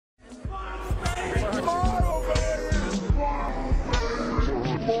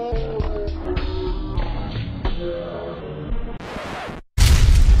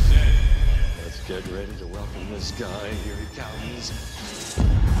the sky, here it comes.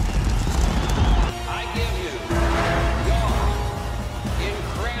 I give you your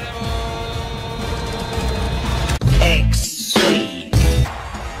incredible Extreme.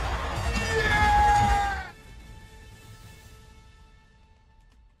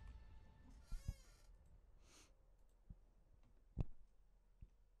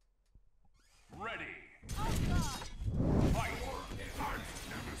 Ready.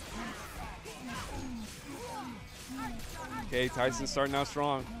 Okay, Tayson's starting out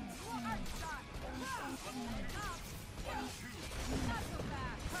strong.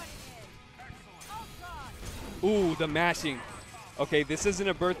 Ooh, the mashing. Okay, this isn't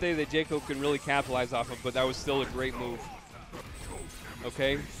a birthday that Jako can really capitalize off of, but that was still a great move.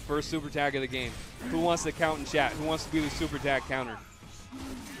 Okay, first super tag of the game. Who wants to count in chat? Who wants to be the super tag counter?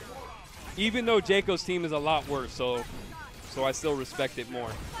 Even though Jaco's team is a lot worse, so I still respect it more.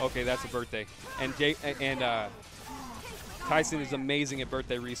 Okay, that's a birthday. And Tayson is amazing at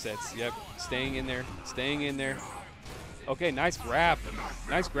birthday resets. Yep, staying in there, staying in there. Okay, nice grab.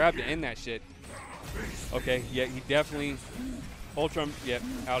 Nice grab to end that shit. Okay, yeah, he definitely, Ultron, yep,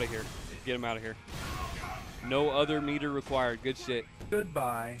 out of here. Get him out of here. No other meter required. Good shit.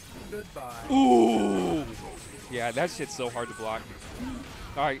 Goodbye. Goodbye. Ooh! Yeah, that shit's so hard to block.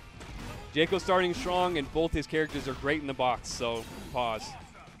 All right, Jaco's starting strong, and both his characters are great in the box, so pause.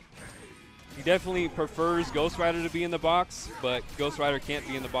 He definitely prefers Ghost Rider to be in the box, but Ghost Rider can't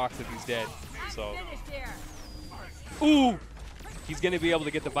be in the box if he's dead, so. Ooh! He's going to be able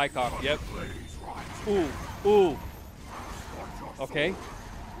to get the bike off, yep. Ooh, ooh. Okay.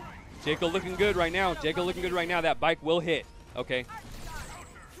 Jako looking good right now. Jako looking good right now. That bike will hit. Okay.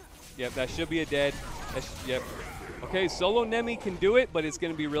 Yep, that should be a dead. Yep. Okay, solo Nemi can do it, but it's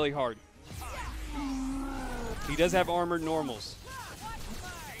going to be really hard. He does have armored normals.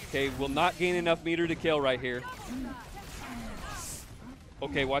 Okay, will not gain enough meter to kill right here.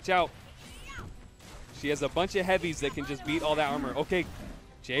 Okay, watch out. She has a bunch of heavies that can just beat all that armor. Okay,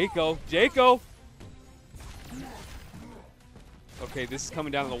 Jako. Okay, this is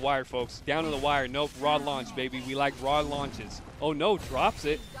coming down to the wire, folks. Down to the wire. Nope, raw launch, baby. We like raw launches. Oh, no, drops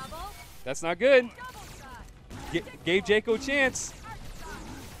it. That's not good. Gave Jako a chance.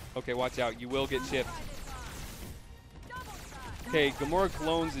 Okay, watch out. You will get chipped. Okay, Gamora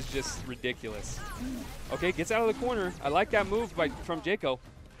clones is just ridiculous. Okay, gets out of the corner. I like that move from Jako.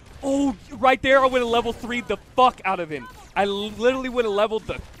 Oh, right there, I would have level 3'd the fuck out of him. I literally would have leveled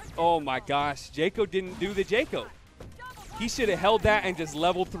the... Oh, my gosh. Jako didn't do the Jako. He should have held that and just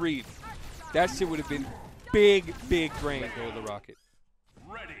level 3'd. That shit would have been big, big brain. Go the rocket.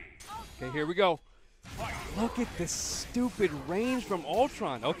 Okay, here we go. Look at this stupid range from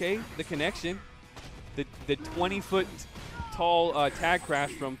Ultron. Okay, the connection. The 20-foot tall tag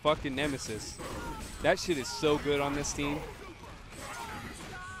crash from fucking Nemesis. That shit is so good on this team.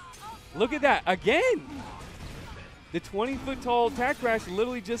 Look at that again. The 20-foot tall tag crash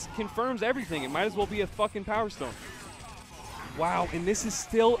literally just confirms everything. It might as well be a fucking Power Stone. Wow, and this is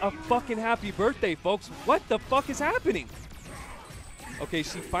still a fucking happy birthday, folks. What the fuck is happening? Okay,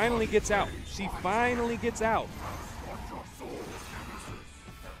 she finally gets out. She finally gets out.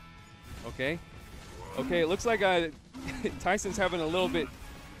 Okay. Okay, it looks like Tayson's having a little bit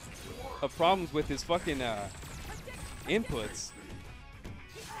of problems with his fucking inputs.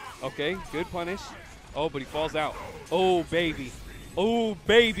 Okay, good punish. Oh, but he falls out. Oh, baby. Oh,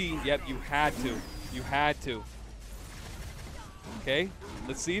 baby. Yep, you had to. You had to. Okay,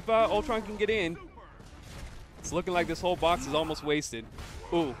 let's see if Ultron can get in. It's looking like this whole box is almost wasted.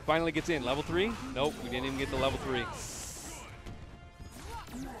 Ooh, finally gets in. Level 3? Nope, we didn't even get to level 3.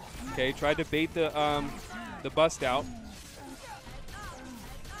 Okay, tried to bait the bust out.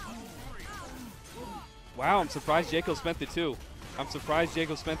 Wow, I'm surprised Jako spent the 2. I'm surprised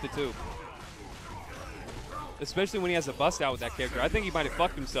Jako spent the 2. Especially when he has a bust out with that character. I think he might have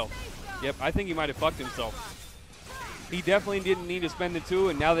fucked himself. Yep, I think he might have fucked himself. He definitely didn't need to spend the 2,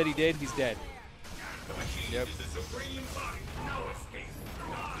 and now that he did, he's dead. Yep.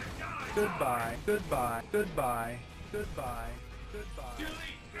 Goodbye. Goodbye. Goodbye. Goodbye. Goodbye.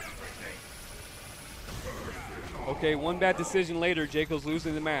 Okay, one bad decision later, Jaco's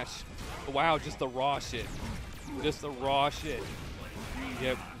losing the match. Wow, just the raw shit. Just the raw shit.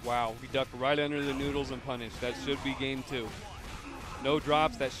 Yep, wow. He ducked right under the noodles and punished. That should be game 2. No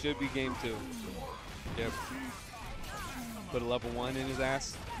drops, that should be game 2. Yep. Put a level 1 in his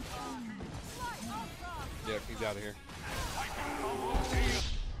ass. Yep, he's out of here.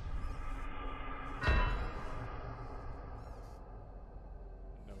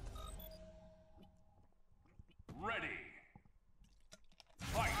 Ready.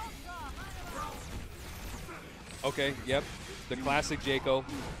 Fight. Okay, yep. The classic Jako.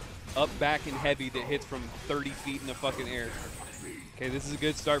 Up, back, and heavy that hits from 30 feet in the fucking air. Okay, this is a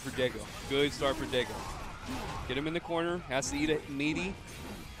good start for Jako. Good start for Jako. Get him in the corner. Has to eat it meaty.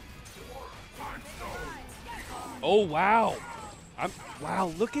 Oh, wow.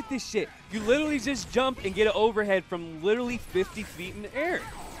 Wow, look at this shit. You literally just jump and get an overhead from literally 50 feet in the air.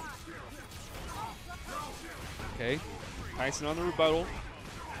 Okay, Tayson on the rebuttal.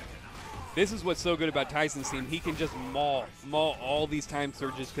 This is what's so good about Tayson's team. He can just maul all these time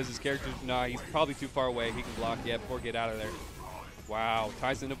surges because his character's, nah, he's probably too far away. He can block, yeah, or get out of there. Wow,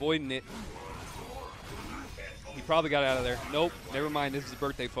 Tayson avoiding it. He probably got out of there. Nope, never mind. This is his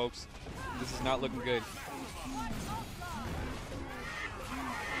birthday, folks. This is not looking good.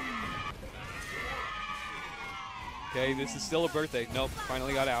 Okay, this is still a birthday. Nope,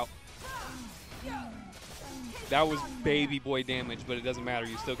 finally got out. That was baby boy damage, but it doesn't matter.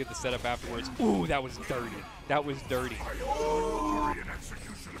 You still get the setup afterwards. Ooh, that was dirty. That was dirty.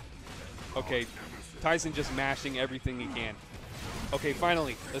 Okay, Tayson just mashing everything he can. Okay,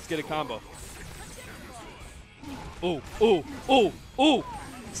 finally, let's get a combo. Ooh, ooh, ooh, ooh.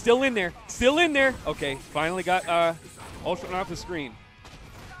 Still in there. Still in there. Okay, finally got Ultron off the screen.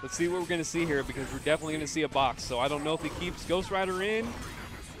 Let's see what we're going to see here because we're definitely going to see a box. So I don't know if he keeps Ghost Rider in.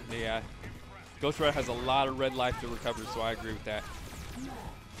 Yeah. Ghost Rider has a lot of red life to recover, so I agree with that.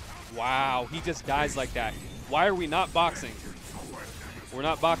 Wow, he just dies like that. Why are we not boxing? We're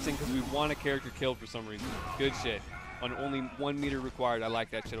not boxing because we want a character killed for some reason. Good shit. On only 1 meter required, I like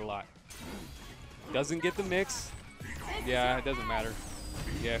that shit a lot. Doesn't get the mix. Yeah, it doesn't matter.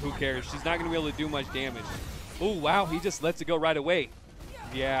 Yeah, who cares? She's not going to be able to do much damage. Oh, wow, he just lets it go right away.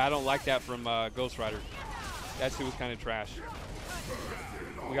 Yeah, I don't like that from Ghost Rider. That shit was kind of trash.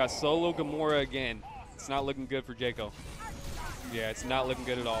 We got solo Gamora again. It's not looking good for Jako. Yeah, it's not looking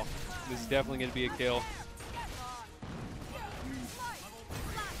good at all. This is definitely going to be a kill.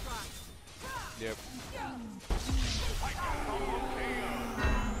 Yep.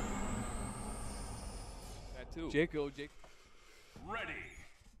 That too. Jako. Ready.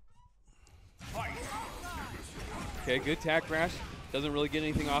 Fight. Okay, good tack crash. Doesn't really get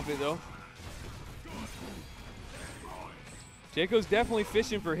anything off it though. Jako's definitely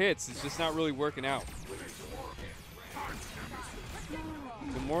fishing for hits. It's just not really working out.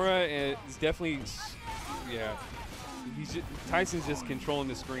 Gamora is definitely, yeah. Tayson's just controlling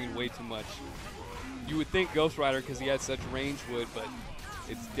the screen way too much. You would think Ghost Rider, because he had such range, would, but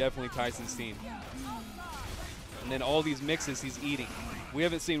it's definitely Tayson's team. And then all these mixes he's eating. We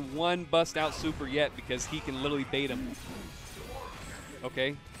haven't seen one bust out super yet because he can literally bait him.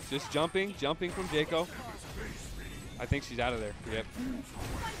 Okay, just jumping from Jako. I think she's out of there. Yep.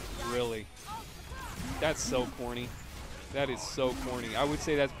 Really. That's so corny. That is so corny. I would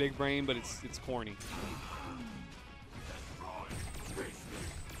say that's big brain, but it's corny.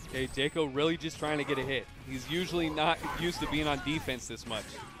 Okay, Jako really just trying to get a hit. He's usually not used to being on defense this much.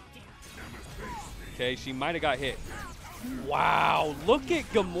 Okay, she might have got hit. Wow, look at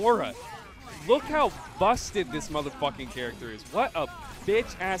Gamora. Look how busted this motherfucking character is. What a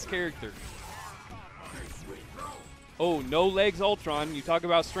bitch-ass character. Oh, no legs Ultron. You talk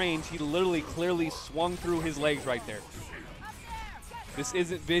about strange. He literally clearly swung through his legs right there. This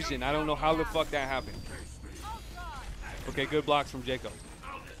isn't vision. I don't know how the fuck that happened. Okay, good blocks from Jako.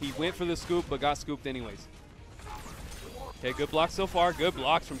 He went for the scoop, but got scooped anyways. Okay, good blocks so far. Good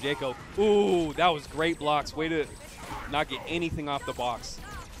blocks from Jako. Ooh, that was great blocks. Way to not get anything off the box.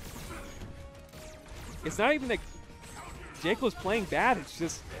 It's not even that Jako's playing bad. It's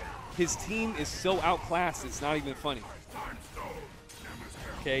just his team is so outclassed, it's not even funny.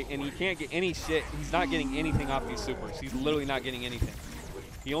 Okay, and he can't get any shit. He's not getting anything off these supers. He's literally not getting anything.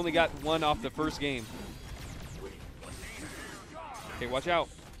 He only got one off the first game. Okay, watch out.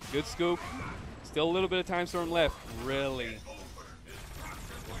 Good scoop. Still a little bit of time storm left. Really.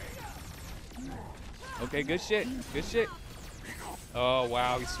 Okay, good shit. Good shit. Oh,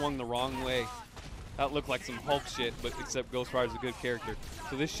 wow. He swung the wrong way. That looked like some Hulk shit, but except Ghost Rider's a good character.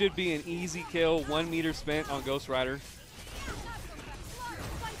 So this should be an easy kill. 1 meter spent on Ghost Rider.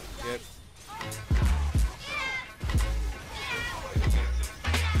 Yep.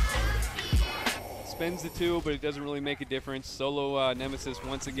 Spends the 2, but it doesn't really make a difference. Solo Nemesis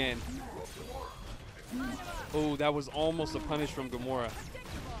once again. Oh, that was almost a punish from Gamora.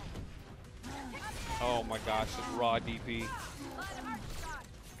 Oh my gosh, just raw DP.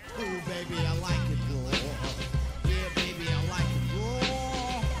 Ooh, baby, I like it raw. Yeah, baby, I like it raw.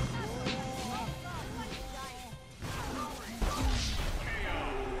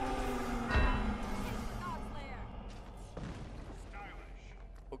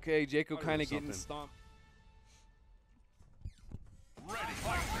 Okay, Jako kind of getting stomped.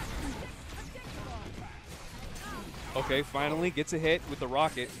 Okay, finally gets a hit with the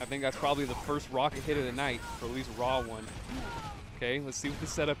rocket. I think that's probably the first rocket hit of the night, or at least raw one. Okay, let's see what the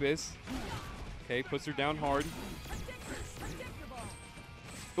setup is. Okay, puts her down hard.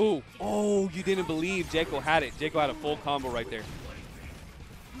 Ooh, oh, you didn't believe Jako had it. Jako had a full combo right there.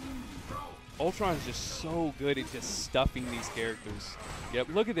 Ultron is just so good at just stuffing these characters. Yep,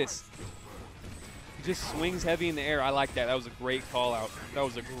 look at this. He just swings heavy in the air. I like that. That was a great call out. That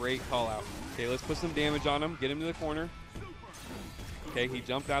was a great call out. Okay, let's put some damage on him. Get him to the corner. Okay, he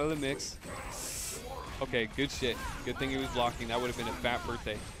jumped out of the mix. Okay, good shit. Good thing he was blocking. That would have been a fat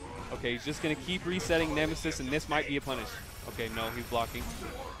birthday. Okay, he's just going to keep resetting Nemesis, and this might be a punish. Okay, no, he's blocking.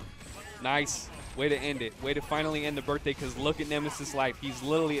 Nice. Way to end it. Way to finally end the birthday, because look at Nemesis' life. He's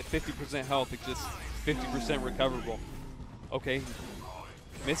literally at 50% health. It's just 50% recoverable. Okay.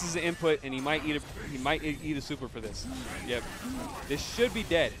 Misses the input, and he might eat a super for this. Yep. This should be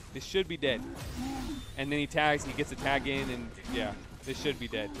dead. This should be dead. And then he tags, he gets a tag in, and yeah, this should be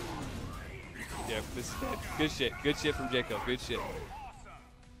dead. Yep, this is dead. Good shit. Good shit from Jako. Good shit.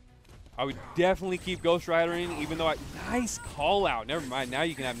 I would definitely keep Ghost Rider in, even though nice call out. Never mind. Now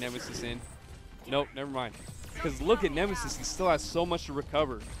you can have Nemesis in. Nope, never mind. Because look at Nemesis. He still has so much to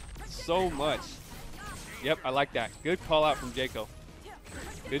recover. So much. Yep, I like that. Good call out from Jako.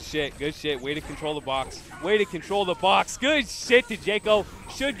 Good shit. Good shit. Way to control the box. Way to control the box. Good shit to Jako.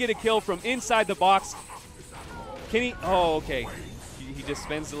 Should get a kill from inside the box. Can he? Oh, okay. He just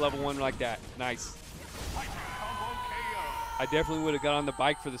spends the level 1 like that. Nice. I definitely would have got on the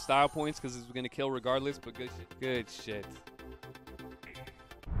bike for the style points because it was going to kill regardless, but good shit. Good shit.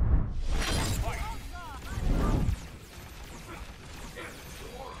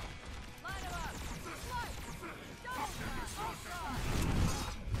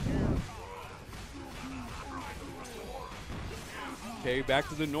 Okay, back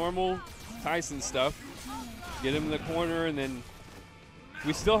to the normal Tayson stuff. Get him in the corner, and then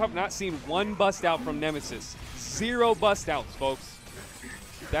we still have not seen one bust out from Nemesis. 0 bust outs, folks.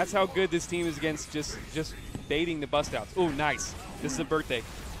 That's how good this team is against just baiting the bust outs. Oh, nice. This is a birthday.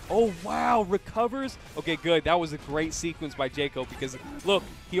 Oh, wow, recovers. Okay, good. That was a great sequence by Jako because, look,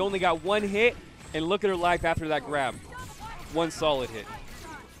 he only got 1 hit, and look at her life after that grab. 1 solid hit.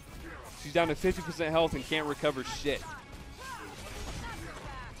 She's down to 50% health and can't recover shit.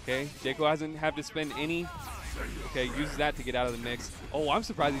 Okay, Jako hasn't had to spend any. Okay, uses that to get out of the mix. Oh, I'm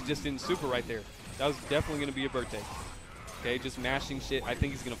surprised he just didn't super right there. That was definitely going to be a birthday. Okay, just mashing shit. I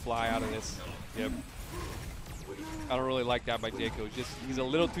think he's going to fly out of this. Yep. I don't really like that by Jako. Just he's a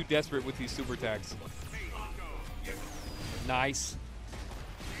little too desperate with these super tags. Nice.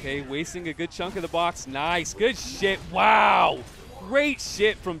 Okay, wasting a good chunk of the box. Nice. Good shit. Wow. Great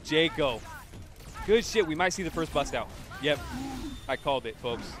shit from Jako. Good shit. We might see the first bust out. Yep. I called it,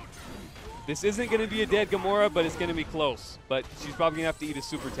 folks. This isn't going to be a dead Gamora, but it's going to be close. But she's probably going to have to eat a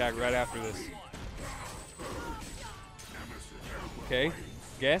super tag right after this. Okay,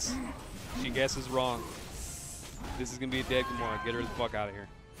 guess? She guesses wrong. This is going to be a dead Gamora. Get her the fuck out of here.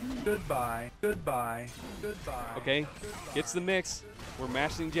 Goodbye. Goodbye. Goodbye. Okay, gets the mix. We're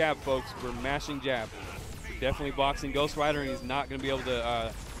mashing jab, folks. We're mashing jab. Definitely boxing Ghost Rider, and he's not going to be able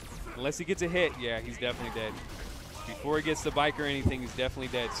to, unless he gets a hit, yeah, he's definitely dead. Before he gets the bike or anything, he's definitely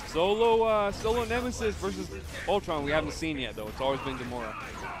dead. Solo Nemesis versus Ultron, we haven't seen yet, though. It's always been Gamora.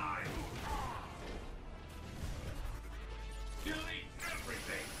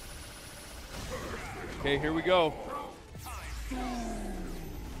 Okay, here we go.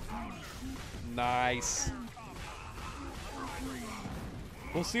 Nice.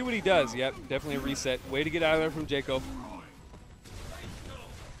 We'll see what he does. Yep, definitely a reset. Way to get out of there from Jako.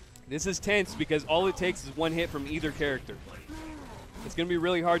 This is tense because all it takes is 1 hit from either character. It's going to be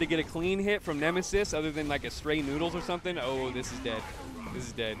really hard to get a clean hit from Nemesis other than like a stray Noodles or something. Oh, this is dead. This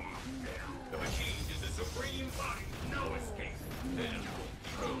is dead.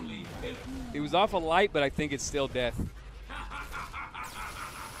 It was off a light, but I think it's still death.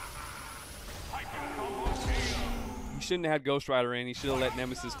 He shouldn't have had Ghost Rider in. He should have let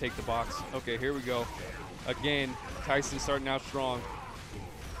Nemesis take the box. Okay, here we go. Again, Tayson starting out strong.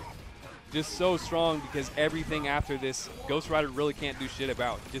 Just so strong because everything after this, Ghost Rider really can't do shit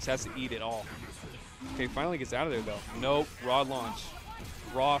about. He just has to eat it all. Okay, finally gets out of there, though. Nope, raw launch.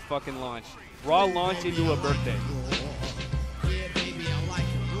 Raw fucking launch. Raw launch into a birthday. Yeah, baby, I like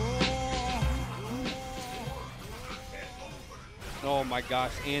it raw. Oh my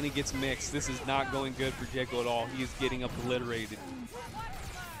gosh, and he gets mixed. This is not going good for Jako at all. He is getting obliterated.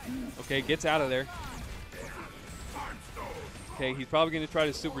 Okay, gets out of there. Okay, he's probably going to try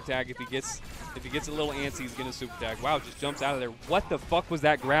to super tag. If he gets a little antsy, he's going to super tag. Wow, just jumps out of there. What the fuck was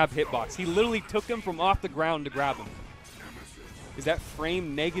that grab hitbox? He literally took him from off the ground to grab him. Is that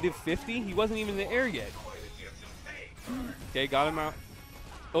frame negative 50? He wasn't even in the air yet. Okay, got him out.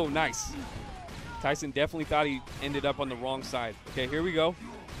 Oh, nice. Tayson definitely thought he ended up on the wrong side. Okay, here we go.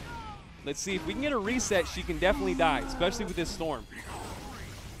 Let's see if we can get a reset. She can definitely die, especially with this storm.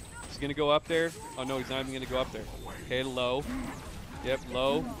 He's gonna go up there. Oh no, he's not even gonna go up there. Okay, low. Yep,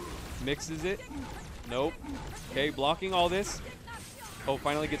 low. Mixes it. Nope. Okay, blocking all this. Oh,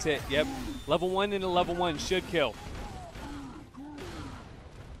 finally gets hit. Yep. Level 1 into level 1 should kill.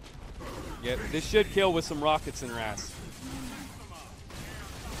 Yep, this should kill with some rockets in her ass.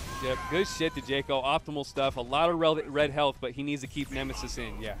 Yep, good shit to Jako. Optimal stuff. A lot of red health, but he needs to keep Nemesis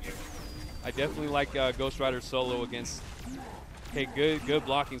in. Yeah. I definitely like Ghost Rider solo against. Okay, good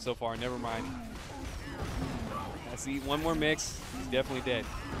blocking so far. Never mind. I see one more mix. He's definitely dead.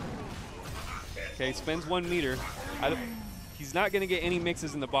 Okay, spends 1 meter. He's not going to get any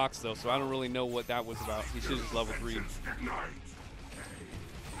mixes in the box, though, so I don't really know what that was about. He should just level 3.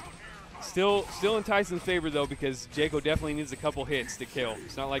 Still in Tayson's favor, though, because Jako definitely needs a couple hits to kill.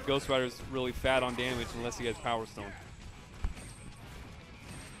 It's not like Ghost Rider's really fat on damage unless he has Power Stone.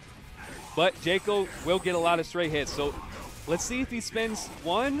 But Jako will get a lot of straight hits, so let's see if he spends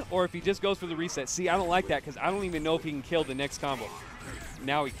 1 or if he just goes for the reset. See, I don't like that because I don't even know if he can kill the next combo.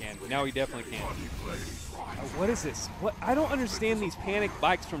 Now he can. Now he definitely can. What is this? What? I don't understand these panic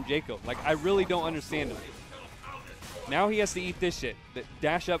bikes from Jako. Like, I really don't understand them. Now he has to eat this shit. The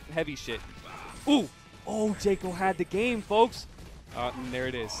dash up heavy shit. Ooh! Oh, Jako had the game, folks. And there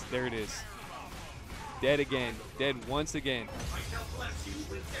it is. There it is. Dead again. Dead once again.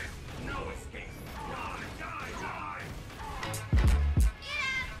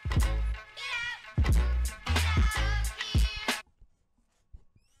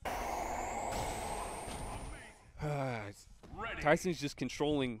 Tayson's just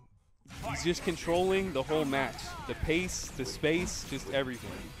controlling. He's just controlling the whole match. The pace, the space, just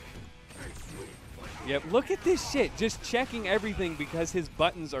everything. Yep, look at this shit. Just checking everything because his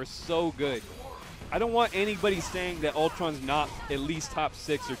buttons are so good. I don't want anybody saying that Ultron's not at least top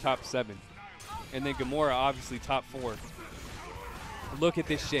 6 or top 7. And then Gamora obviously top 4. Look at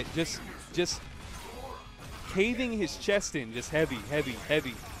this shit. Just caving his chest in. Just heavy, heavy,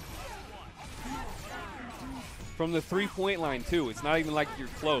 heavy. From the 3-point line, too. It's not even like you're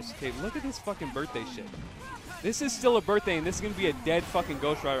close. Okay, look at this fucking birthday shit. This is still a birthday, and this is going to be a dead fucking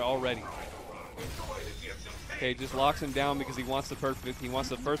Ghost Rider already. Okay, just locks him down because he wants the perfect. He wants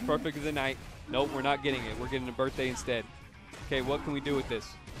the first perfect of the night. Nope, we're not getting it. We're getting a birthday instead. Okay, what can we do with this?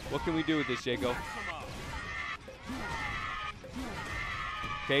 What can we do with this, Jako?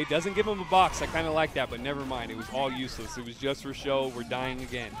 Okay, doesn't give him a box. I kind of like that, but never mind. It was all useless. It was just for show. We're dying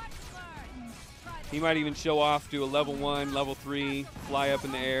again. He might even show off, do a level 1, level 3, fly up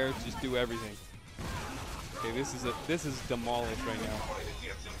in the air, just do everything. Okay, this is demolished right now.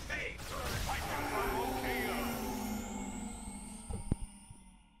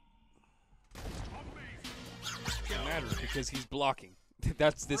 It matters because he's blocking.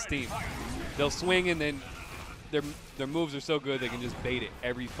 That's this team. They'll swing and then their moves are so good they can just bait it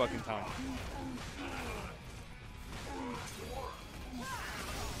every fucking time.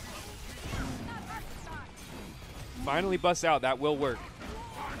 Finally busts out. That will work.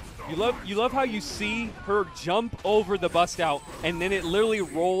 You love how you see her jump over the bust out and then it literally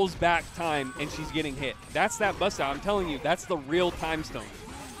rolls back time and she's getting hit. That's that bust out. I'm telling you, that's the real time stone.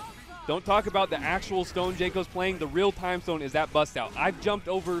 Don't talk about the actual stone Jako's playing. The real time stone is that bust out. I've jumped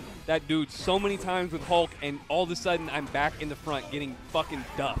over that dude so many times with Hulk and all of a sudden I'm back in the front getting fucking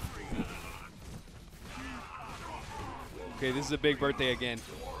duffed. Okay, this is a big birthday again.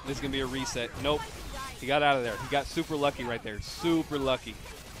 This is going to be a reset. Nope. He got out of there. He got super lucky right there. Super lucky.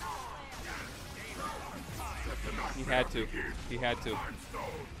 He had to. He had to.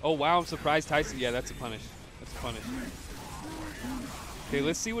 Oh, wow. I'm surprised Tayson. Yeah, that's a punish. That's a punish. Okay,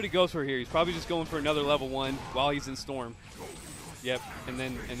 let's see what he goes for here. He's probably just going for another level 1 while he's in Storm. Yep. And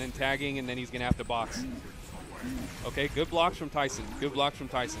then tagging, and then he's going to have to box. Okay, good blocks from Tayson. Good blocks from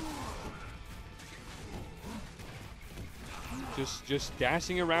Tayson. Just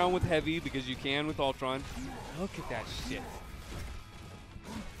dashing around with heavy because you can with Ultron. Look at that shit.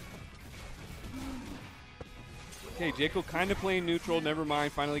 Okay, Jako kind of playing neutral. Never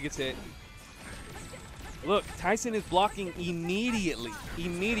mind. Finally gets hit. Look, Tayson is blocking immediately.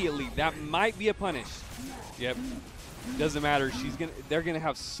 Immediately. That might be a punish. Yep. Doesn't matter. They're gonna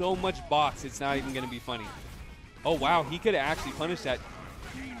have so much box. It's not even gonna be funny. Oh wow, he could have actually punished that.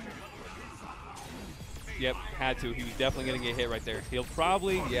 Yep, had to. He was definitely going to get hit right there. He'll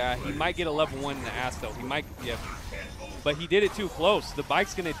probably, yeah, he might get a level 1 in the ass, though. He might, yeah. But he did it too close. The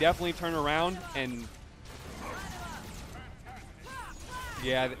bike's going to definitely turn around and...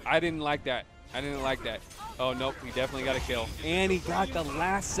 Yeah, I didn't like that. I didn't like that. Oh, nope, he definitely got a kill. And he got the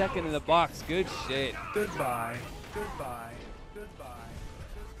last second in the box. Good shit. Goodbye. Goodbye. Goodbye.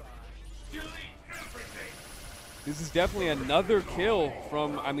 Goodbye. This is definitely another kill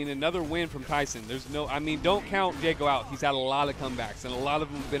from, I mean, another win from Tayson. There's no, I mean, don't count Jako out. He's had a lot of comebacks, and a lot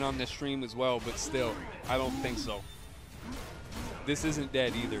of them have been on this stream as well, but still, I don't think so. This isn't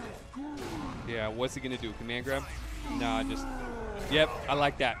dead either. Yeah, what's he going to do? Command grab? Nah, just, yep, I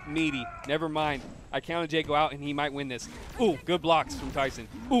like that. Meaty. Never mind. I counted Jako out, and he might win this. Ooh, good blocks from Tayson.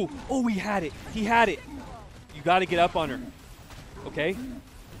 Ooh, oh, he had it. He had it. You got to get up on her. Okay?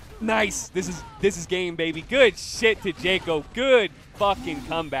 Nice. This is game, baby. Good shit to Jako. Good fucking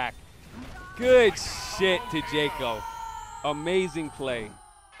comeback. Good shit to Jako. Amazing play.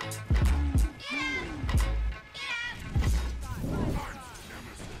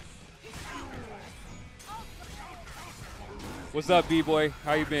 What's up, B-boy?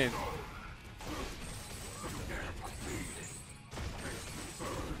 How you been?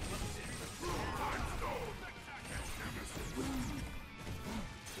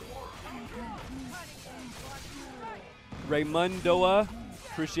 Raymundoa,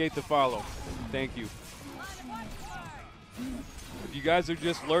 appreciate the follow. Thank you. If you guys are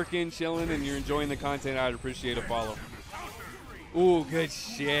just lurking, chilling, and you're enjoying the content, I'd appreciate a follow. Ooh, good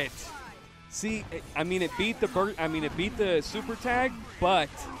shit. See, I mean, it beat the super tag, but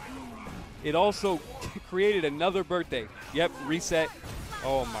it also created another birthday. Yep, reset.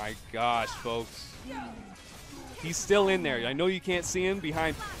 Oh my gosh, folks. He's still in there. I know you can't see him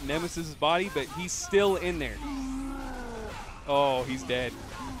behind Nemesis's body, but he's still in there. Oh, he's dead.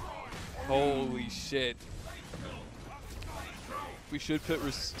 Holy shit. We should put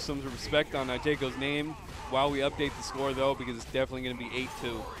some respect on Jako's name while we update the score, though, because it's definitely going to be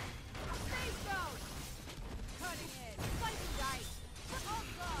 8-2.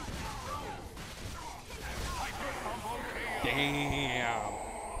 Damn.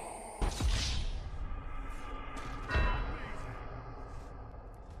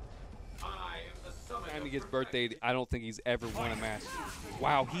 Time he gets birthdayed, I don't think he's ever won a match.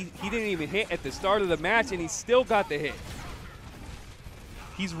 Wow, he didn't even hit at the start of the match, and he still got the hit.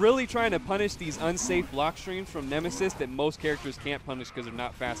 He's really trying to punish these unsafe block streams from Nemesis that most characters can't punish because they're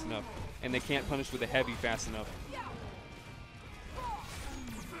not fast enough, and they can't punish with a heavy fast enough.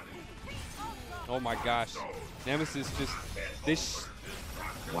 Oh my gosh. Nemesis just, this,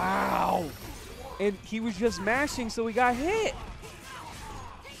 wow. And he was just mashing, so he got hit.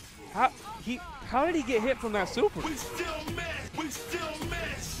 How did he get hit from that super?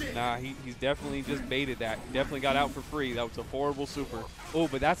 Nah, he's definitely just baited that. Definitely got out for free. That was a horrible super. Oh,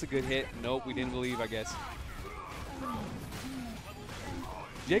 but that's a good hit. Nope, we didn't believe, I guess.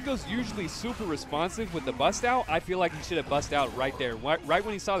 Jako's usually super responsive with the bust out. I feel like he should have bust out right there. Right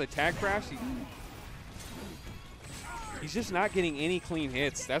when he saw the tag crash, he's just not getting any clean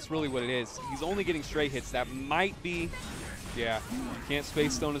hits. That's really what it is. He's only getting straight hits. That might be, yeah, you can't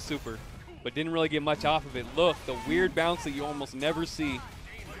space stone a super, but didn't really get much off of it. Look, the weird bounce that you almost never see.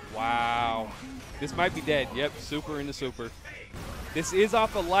 Wow. This might be dead. Yep, super into super. This is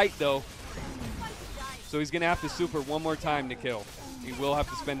off a light, though, so he's going to have to super one more time to kill. He will have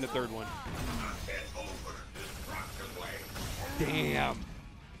to spend the third one. Damn.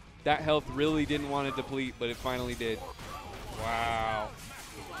 That health really didn't want to deplete, but it finally did. Wow.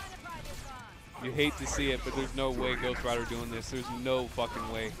 You hate to see it, but there's no way Ghost Rider doing this. There's no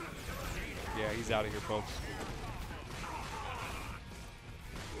fucking way. Yeah, he's out of here, folks.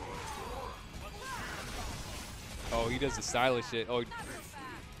 Oh, he does the stylish shit. Oh.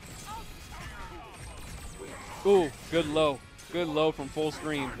 Ooh, good low. Good low from full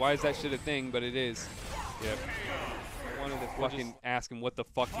screen. Why is that shit a thing? But it is. Yep. I wanted to fucking ask him what the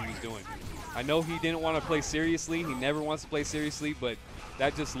fuck he was doing. I know he didn't want to play seriously. He never wants to play seriously, but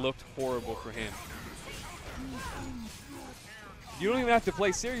that just looked horrible for him. You don't even have to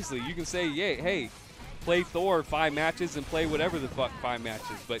play seriously. You can say, yeah, hey, play Thor 5 matches and play whatever the fuck 5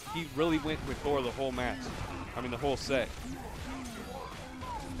 matches. But he really went with Thor the whole match. I mean, the whole set.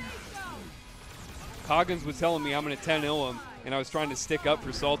 Coggins was telling me I'm going to 10-0 him, and I was trying to stick up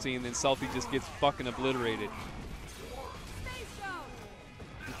for Salty, and then Salty just gets fucking obliterated.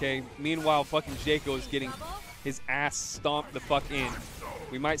 Okay, meanwhile, fucking Jako is getting his ass stomped the fuck in.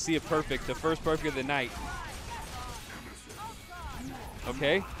 We might see a perfect, the first perfect of the night.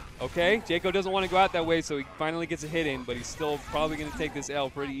 Okay, okay. Jako doesn't want to go out that way, so he finally gets a hit in, but he's still probably going to take this L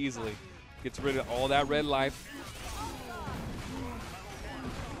pretty easily. Gets rid of all that red life.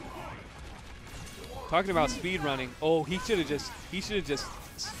 Talking about speed running. Oh, he should have just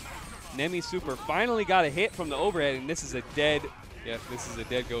Nemi super finally got a hit from the overhead, and this is a dead Yep, this is a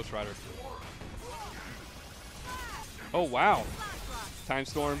dead Ghost Rider. Oh, wow. Time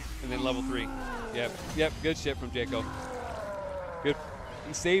Storm, and then level 3. Yep, good shit from Jako. Good.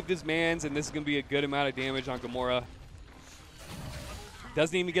 He saved his mans, and this is going to be a good amount of damage on Gamora.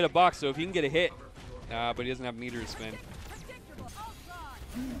 Doesn't even get a box, so if he can get a hit, but he doesn't have meter to spend.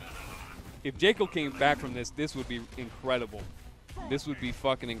 If Jako came back from this, this would be incredible. This would be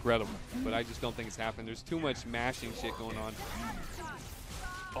fucking incredible, but I just don't think it's happened. There's too much mashing shit going on.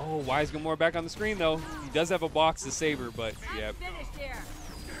 Oh, why is Gamora back on the screen, though? He does have a box to save her, but, yeah.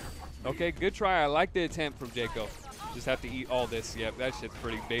 Okay, good try. I like the attempt from Jako. Just have to eat all this. Yep, that shit's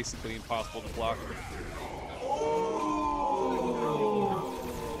pretty basically impossible to block.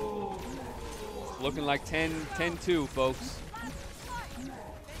 Looking like 10-2, folks.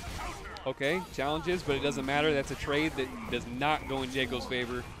 Okay, challenges, but it doesn't matter. That's a trade that does not go in Jaco's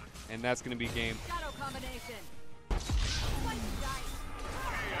favor, and that's going to be game.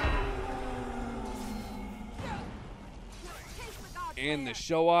 And the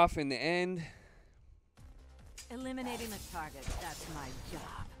show off in the end. Eliminating the target, that's my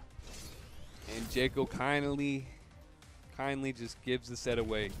job. And Jako kindly just gives the set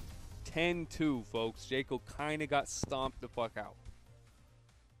away. 10-2, folks. Jako kind of got stomped the fuck out.